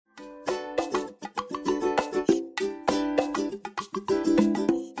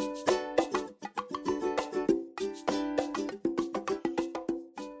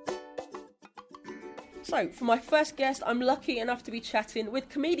So, for my first guest, I'm lucky enough to be chatting with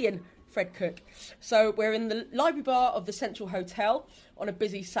comedian Fred Cooke. So, we're in the library bar of the Central Hotel on a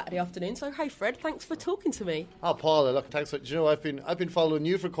busy Saturday afternoon. So, hey Fred, thanks for talking to me. Oh, Paula, look, thanks. You know, I've been following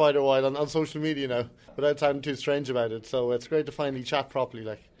you for quite a while on social media now, without sounding too strange about it. So it's great to finally chat properly,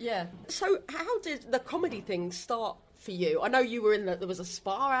 like. Yeah. So, how did the comedy thing start for you? I know you were there was a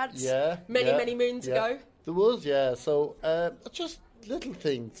Spar ads many moons ago. There was, yeah. So just little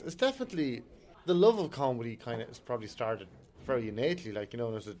things. It's definitely the love of comedy kind of has probably started very innately, like, you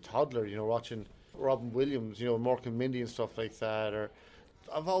know, as a toddler, you know, watching Robin Williams, you know, Mork and Mindy and stuff like that. Or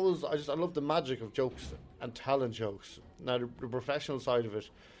I love the magic of jokes and telling jokes. Now, the professional side of it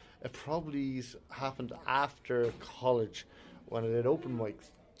probably happened after college when I did open mics.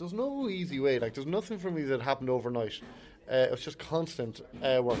 There's no easy way, like, there's nothing for me that happened overnight. It was just constant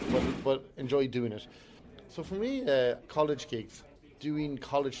work, but enjoy doing it. So for me, college gigs, doing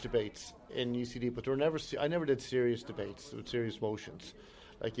college debates in UCD, but I never did serious debates with serious motions.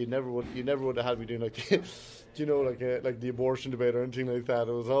 Like, you never would have had me doing, like, you know, like the abortion debate or anything like that.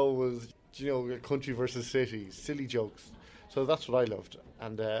 It was always, you know, country versus city, silly jokes. So that's what I loved,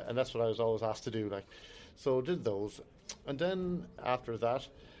 and that's what I was always asked to do. Like, so I did those, and then after that,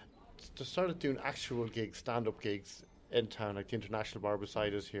 just started doing actual gigs, stand-up gigs in town, like the International Bar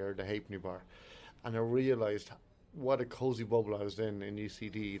beside us here, the Halfpenny Bar, and I realised what a cosy bubble I was in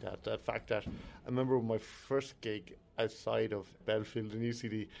UCD. That fact that I remember my first gig outside of Belfield in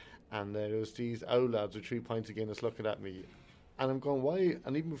UCD, and there was these old lads with 3 pints of Guinness looking at me, and I'm going, why?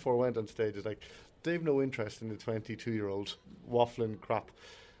 And even before I went on stage, it's like, they have no interest in the 22-year-old waffling crap.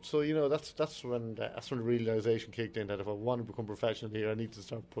 So, you know, that's when the realisation kicked in that if I want to become professional here, I need to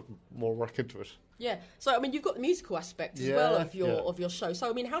start putting more work into it. Yeah. So, I mean, you've got the musical aspect as well of your show. So,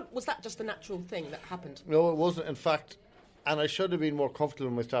 I mean, how was that just a natural thing that happened? No, it wasn't. In fact, and I should have been more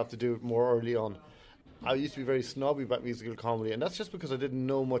comfortable with myself to do it more early on. I used to be very snobby about musical comedy, and that's just because I didn't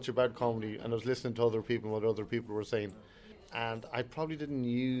know much about comedy, and I was listening to other people and what other people were saying. And I probably didn't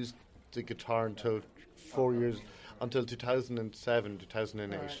use the guitar until 4 years, until 2007,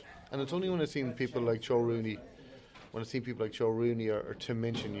 2008. Right. And it's only when I've seen people like Joe Rooney, or Tim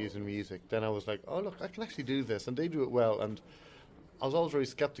Minchin using music, then I was like, oh, look, I can actually do this, and they do it well. And I was always very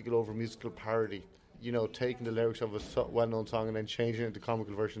sceptical over musical parody, you know, taking the lyrics of a well-known song and then changing it into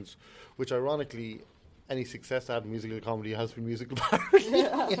comical versions, which ironically, any success at musical comedy has been musical parody. You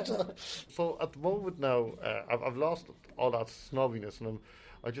know? So at the moment now, I've lost all that snobbiness, and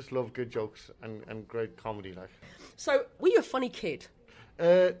I just love good jokes and great comedy. Like. So, were you a funny kid?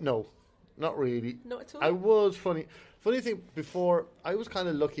 No, not really. Not at all? I was funny. Funny thing, before, I was kind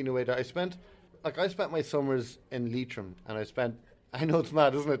of lucky in a way that I spent my summers in Leitrim, and I know it's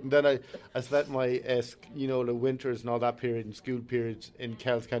mad, isn't it? And then I spent my, the winters and all that period and school periods in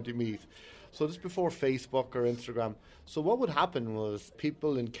Kells, County Meath. So this before Facebook or Instagram. So what would happen was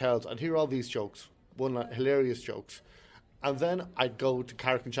people in Kells, I'd hear all these jokes, hilarious jokes, and then I'd go to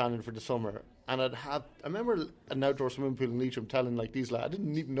Carrick and Shannon for the summer, and I remember an outdoor swimming pool in Leitrim telling like these lads, I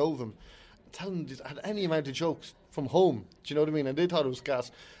didn't even know them, telling these, I had any amount of jokes from home, do you know what I mean? And they thought it was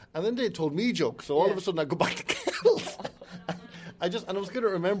gas. And then they told me jokes, so all of a sudden I'd go back to Kells. I was good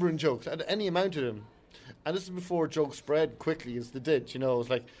at remembering jokes. I had any amount of them. And this is before jokes spread quickly as they did, you know. It was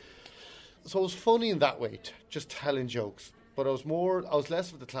like, so it was funny in that way, just telling jokes. But I was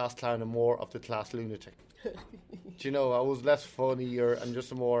less of the class clown and more of the class lunatic. Do you know, I was less funnier and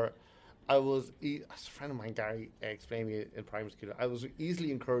just more. As a friend of mine, Gary, explained me in primary school, I was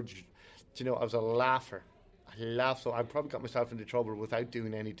easily encouraged. Do you know, I was a laugher. I laughed, so I probably got myself into trouble without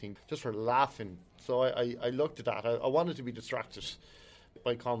doing anything, just for laughing. So I looked at that. I wanted to be distracted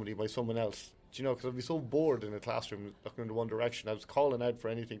by comedy, by someone else. Do you know, because I'd be so bored in a classroom looking in one direction. I was calling out for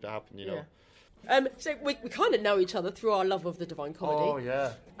anything to happen, you know. So we kind of know each other through our love of the Divine Comedy. Oh,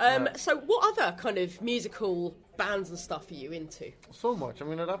 yeah. So what other kind of musical bands and stuff are you into? So much. I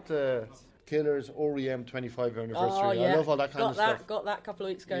mean, I'd have to... Killers, REM 25 anniversary. Oh, yeah. I love all that kind of stuff. Got that a couple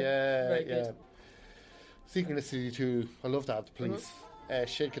of weeks ago. Yeah, very good. Synchronicity too. I love that. Please,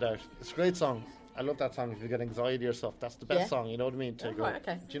 Shake It Out. It's a great song. I love that song. If you get anxiety or stuff, that's the best song. You know what I mean? To go. Right,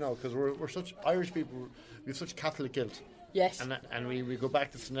 okay. Do you know? Because we're such Irish people. We have such Catholic guilt. Yes. And we go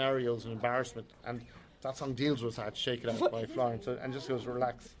back to scenarios and embarrassment, and that song deals with that. Shake It Out by Florence, and just goes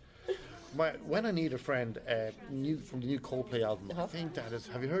relax. When I Need a Friend, from the new Coldplay album, I think that is.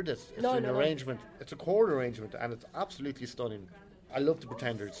 Have you heard this? It's an arrangement. It's a chord arrangement, and it's absolutely stunning. I love the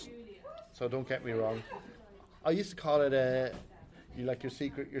Pretenders, so don't get me wrong. I used to call it you like your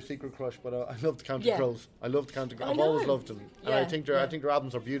secret crush, but I love the Counting Crows. I love the Counting Crows. I've always loved them, and I think their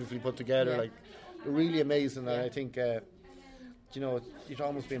albums are beautifully put together. Like, they're really amazing, and I think you know, you'd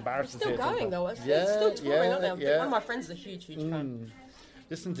almost be embarrassed to say Still it going sometimes. though. It's Yeah, still touring, aren't they? yeah. One of my friends is a huge fan.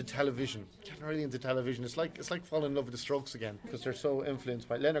 Listen to television. Getting really into television. It's like falling in love with the Strokes again because they're so influenced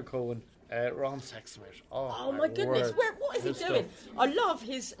by Leonard Cohen, Ron Sexsmith. Oh my goodness, word. what is His he doing? stuff. I love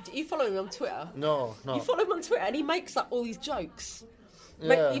his. Do you follow him on Twitter? No. You follow him on Twitter, and he makes up all these jokes.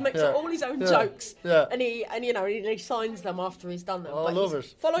 Yeah, He makes yeah, up all his own yeah, jokes, yeah. and he signs them after he's done them. Oh, I love it.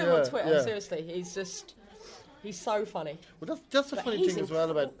 Follow him Yeah, on Twitter. yeah. Seriously, he's so funny. Well, that's the But funny he's thing as well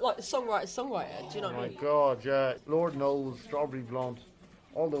about. like the songwriter. Do you know Oh what I my mean? God, yeah. Lord knows, Strawberry Blonde,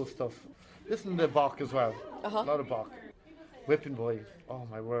 all those stuff. Listen to Bach as well. A lot of Bach. Whipping Boy. Oh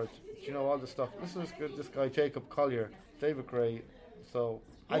my word. Do you know all the stuff? Listen to this guy, Jacob Collier, David Gray. So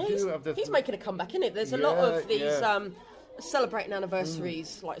I do have this. He's making a comeback, isn't it? There's a lot of these yeah. Celebrating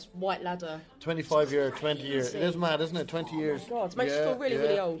anniversaries, like White Ladder. 25 year, 20 years. It is mad, isn't it? 20 years. God, it makes you feel really,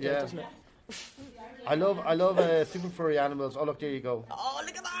 really old, doesn't it? I love Super Furry Animals. Oh look, there you go. Oh,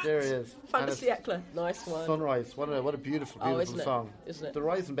 look at that! There he is. Fantasy Eckler, nice one. Sunrise. What a beautiful isn't song. Isn't it? The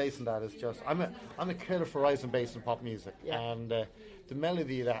rise and bass in that is just. I'm a killer for rise and bass in pop music, and the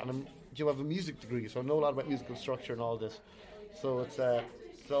melody of that. And you have a music degree, so I know a lot about musical structure and all this. So it's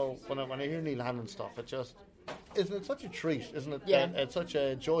so when I hear Neil Hannon stuff, it just. Isn't it such a treat? Isn't it? Yeah. It's such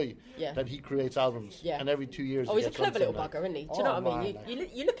a joy that he creates albums. Yeah. And every 2 years. Oh, he he's a gets clever little something bugger, isn't he? Do you Oh, know what I mean? man.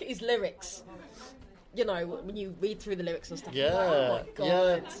 You look at his lyrics. You know, when you read through the lyrics and stuff. Yeah. Oh my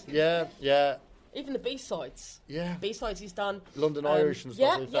God. Yeah. Even the B-sides. Yeah. B-sides he's done. London Irish and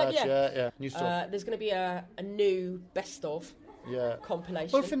stuff like that. Yeah. New stuff. There's going to be a new best of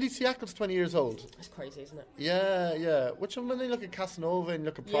compilation. Well, Finley Siakal's 20 years old. That's crazy, isn't it? Yeah. Which when they look at Casanova and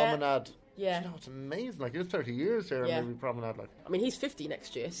look at Promenade, Yeah. you know, it's amazing. Like, it's 30 years there, maybe Promenade. Like, I mean, he's 50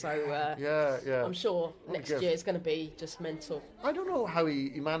 next year, so yeah. I'm sure next year is going to be just mental. I don't know how he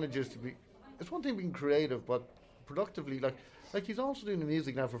manages to be. It's one thing being creative, but productively, like he's also doing the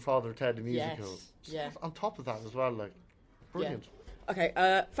music now for Father Ted, the musical. Yes. On top of that as well, like, brilliant. Yeah.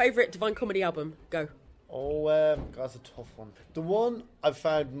 Okay, favourite Divine Comedy album? Go. Oh, that's a tough one. The one I've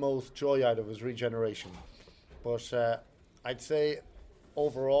found most joy out of is Regeneration. But I'd say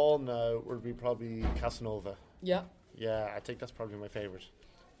overall now would be probably Casanova. Yeah. Yeah, I think that's probably my favourite.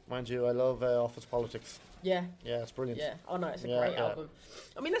 Mind you, I love Office Politics. Yeah. Yeah, it's brilliant. Yeah. Oh, no, it's a great album.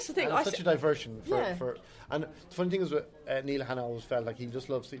 I mean, that's the thing. And it's such a diversion. And the funny thing is with Neil Hannon, I always felt like he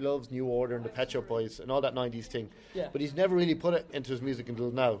loves New Order and the Pet Shop Boys and all that 90s thing. Yeah. But he's never really put it into his music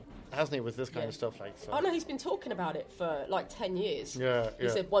until now, hasn't he, with this kind of stuff? Like, so. Oh, no, he's been talking about it for like 10 years. Yeah. He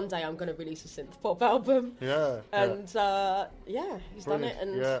said one day I'm going to release a synth pop album. Yeah. And, he's done it.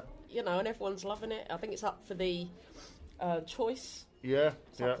 And, you know, and everyone's loving it. I think it's up for the Choice. Yeah.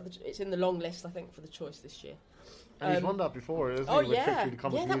 It's in the long list, I think, for the Choice this year. And he's won that before, isn't he? Oh, with yeah. 50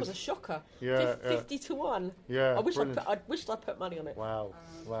 Comic Yeah, that Views. was a shocker. Yeah, 50 to 1. Yeah, I wished brilliant. I'd put money on it. Wow.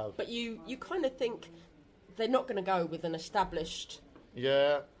 But you kind of think they're not going to go with an established...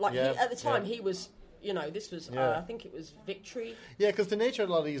 Yeah. At the time, he was... You know, this was, I think it was Victory. Yeah, because the nature of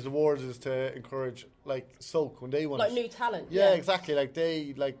a lot of these awards is to encourage, like, Soak when they won Like new talent. Yeah, exactly. Like,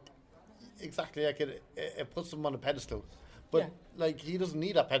 it puts them on a pedestal. But, like, he doesn't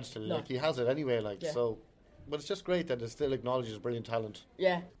need that pedestal. No. Like, he has it anyway, like, so... But it's just great that it still acknowledges brilliant talent.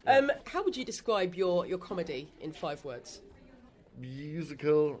 Yeah. How would you describe your comedy in 5 words?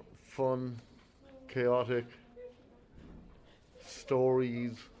 Musical, fun, chaotic,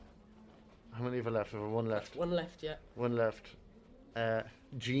 stories. How many have I left? One left. One left, yeah. One left.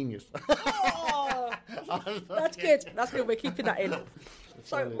 Genius. Oh, that's good. That's good. We're keeping that in.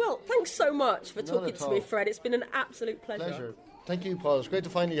 So, well, thanks so much for talking to me, Fred. It's been an absolute pleasure. Thank you, Paul. It's great to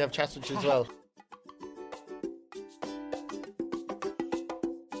finally have chats with you as well.